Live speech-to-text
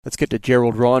Let's get to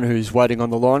Gerald Ryan, who's waiting on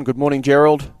the line. Good morning,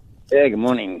 Gerald. Yeah, good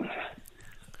morning.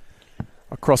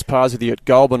 I crossed paths with you at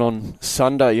Goulburn on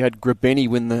Sunday. You had Grabeni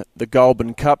win the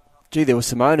Goulburn Cup. Gee, there were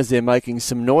some owners there making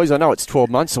some noise. I know it's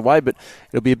 12 months away, but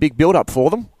it'll be a big build-up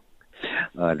for them.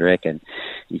 I'd reckon.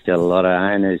 He's got a lot of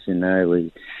owners,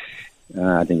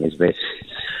 I think there's about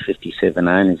 57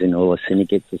 owners in all the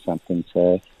syndicates or something,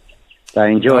 so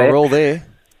they enjoy it. We're all there.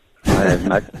 Most of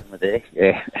them are there,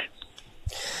 yeah.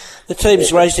 The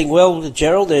team's racing well,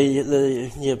 Gerald.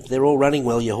 They're all running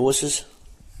well, your horses.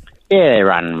 Yeah, they're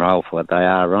running well for what they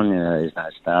are, Ron. There's no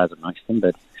stars amongst them,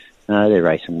 but they're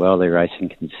racing well. They're racing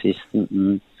consistent,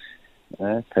 and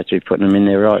perhaps we're putting them in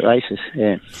their right races,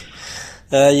 yeah.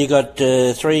 You got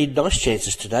three nice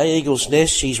chances today. Eagle's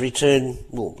Nest, she's returned,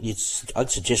 I'd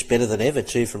suggest better than ever,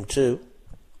 2 from 2.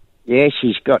 Yeah,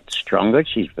 she's got stronger.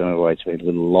 She's always been a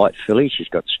little light filly. She's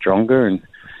got stronger and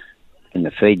in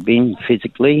the feed bin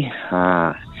physically,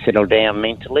 settled down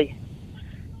mentally,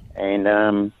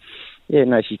 and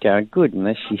she's going good.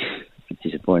 Unless she's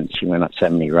disappointed, she went up so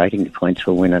many rating points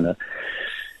for winning a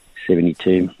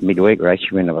 72 midweek race.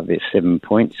 She went up about 7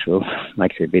 points. Well,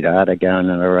 makes it a bit harder going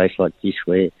in a race like this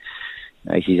where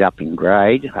she's up in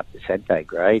grade, up to Saturday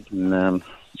grade, and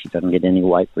she doesn't get any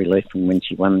weight relief from when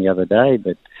she won the other day.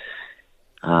 But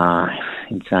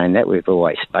in saying that, we've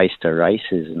always spaced her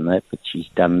races and that, but she's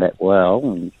done that well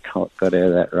and got out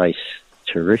of that race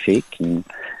terrific and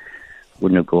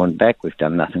wouldn't have gone back. We've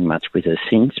done nothing much with her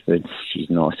since, but she's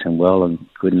nice and well and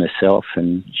good in herself,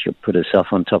 and she'll put herself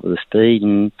on top of the speed,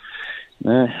 and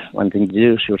one thing to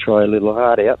do, she'll try a little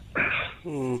hard out.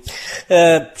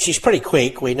 She's pretty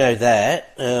quick, we know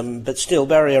that, but still,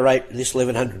 barrier rate, this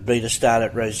 1100 metre start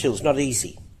at Rosehill is not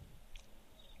easy.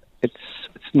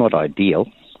 It's not ideal.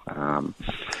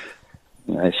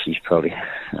 She's probably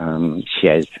she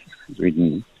has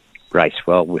ridden race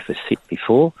well with a sit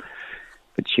before,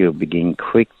 but she'll begin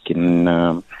quick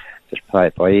and just play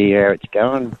it by ear how it's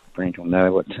going. Brent will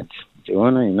know what it's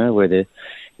doing, whether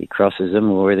he crosses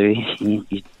them or whether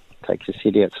he takes a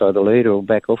sit outside the lead or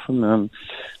back off them.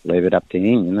 Leave it up to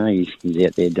him. He's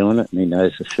out there doing it and he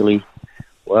knows the filly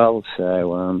well.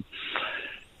 So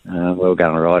we were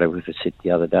going to ride her with a sit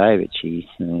the other day, but she,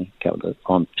 a couple of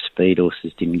on speed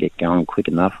horses didn't get going quick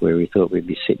enough where we thought we'd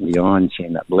be sitting behind. She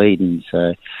ended up leading,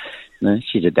 so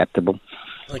she's adaptable.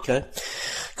 Okay.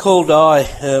 Cold Eye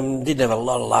didn't have a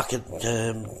lot of luck. It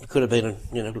could have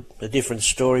been a different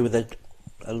story with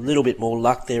a little bit more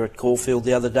luck there at Caulfield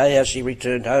the other day. How she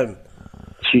returned home?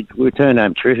 She returned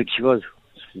home terrific. She was.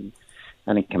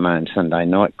 Only come home Sunday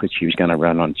night because she was going to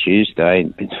run on Tuesday,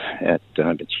 but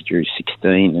she drew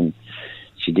 16, and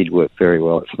she did work very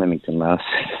well at Flemington last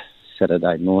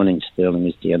Saturday morning. Sterling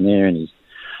was down there, and he's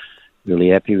really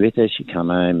happy with her. She come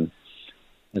home,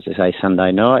 as I say,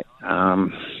 Sunday night,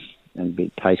 and a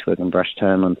bit pacework and brushed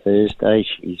home on Thursday.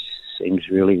 She seems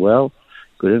really well,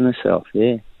 good in herself,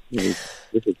 yeah.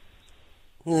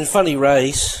 Funny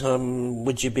race.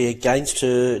 Would you be against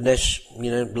her, Nash,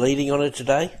 leading on her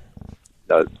today?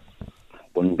 No,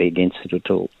 wouldn't be against it at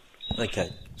all. Okay,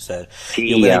 so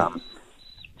she's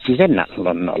had not a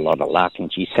lot of luck,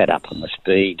 and she sat up on the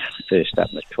speed. First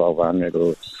up was 1200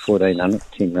 or 1400,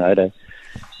 Tim Roder.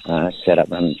 Sat up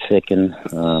running second.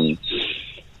 When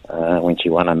she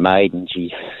won a maiden,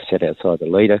 she sat outside the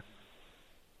leader.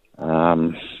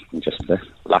 Just the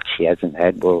luck she hasn't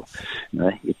had. Well,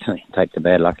 you take the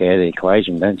bad luck out of the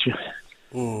equation, don't you?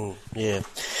 Yeah,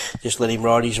 just let him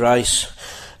ride his race.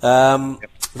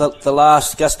 The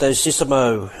last, Gusto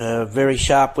Sissimo, very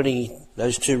sharp winning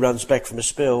those 2 runs back from a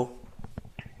spell.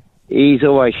 He's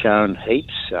always shown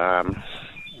heaps.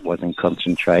 Wasn't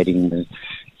concentrating his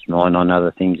mind on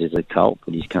other things as a colt,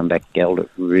 but he's come back, gelled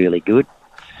it really good.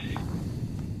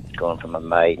 He's gone from a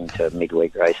maiden to a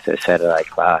midweek race to a Saturday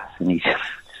class, and he's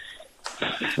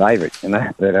favourite,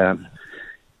 but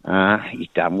he's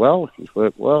done well. He's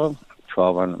worked well.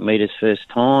 1200 metres first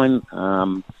time.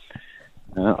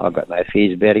 I've got no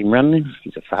fears about him running.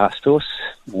 He's a fast horse,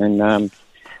 and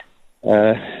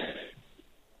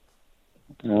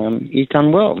he's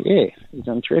done well. Yeah, he's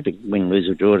done terrific. Win, lose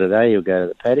or draw today, he'll go to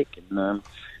the paddock, and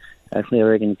hopefully I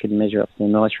reckon he can measure up to a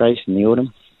nice race in the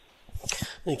autumn.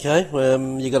 Okay,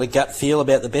 you got a gut feel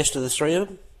about the best of the 3 of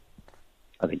them?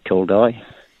 I think Cold Eye,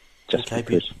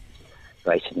 because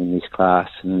racing in this class,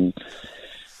 and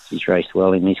he's raced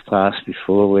well in this class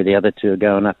before, where the other 2 are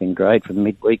going up in grade from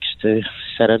midweeks to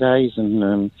Saturdays,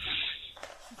 and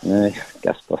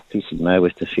Gus Bostissimo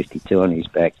with the 52 on his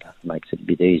back makes it a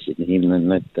bit easier for him than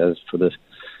that does for the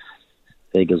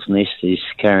Eagle's Nest. He's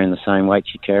carrying the same weight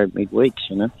she carried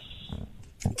midweeks,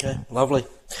 Okay, lovely.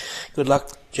 Good luck,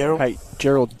 Gerald. Hey,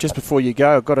 Gerald, just before you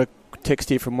go, I've got a text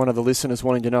here from one of the listeners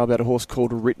wanting to know about a horse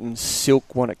called Written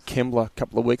Silk, one at Kembla a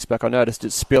couple of weeks back. I noticed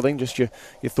it's spelling. Just your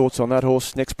thoughts on that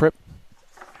horse next prep?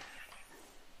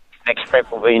 Next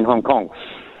prep will be in Hong Kong.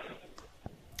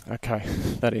 Okay,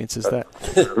 that answers that.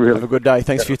 Really Have a good day.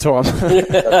 Thanks for your time.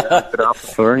 good offer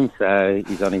for him, so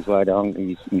he's on his way down.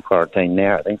 He's in quarantine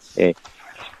now, I think. Yeah.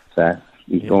 So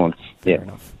he's gone. Fair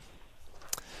enough.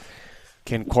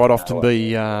 Can quite often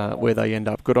be where they end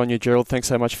up. Good on you, Gerald. Thanks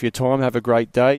so much for your time. Have a great day.